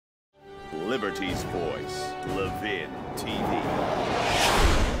Liberty's voice, LevinTV.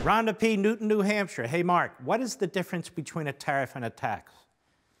 Rhonda P., Newton, New Hampshire. Hey, Mark, what is the difference between a tariff and a tax?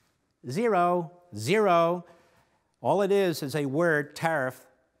 Zero. Zero. All it is a word, tariff,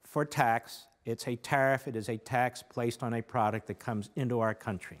 for tax. It's a tariff. It is a tax placed on a product that comes into our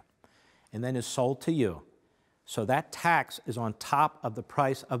country and then is sold to you. So that tax is on top of the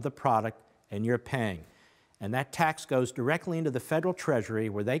price of the product, and you're paying. And that tax goes directly into the federal treasury,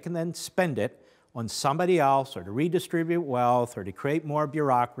 where they can then spend it on somebody else, or to redistribute wealth, or to create more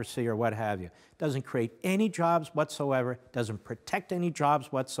bureaucracy, or what have you. It doesn't create any jobs whatsoever, doesn't protect any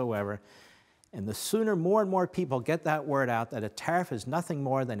jobs whatsoever. And the sooner more and more people get that word out, that a tariff is nothing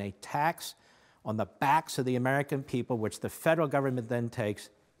more than a tax on the backs of the American people, which the federal government then takes,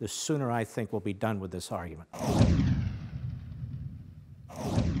 the sooner I think we'll be done with this argument.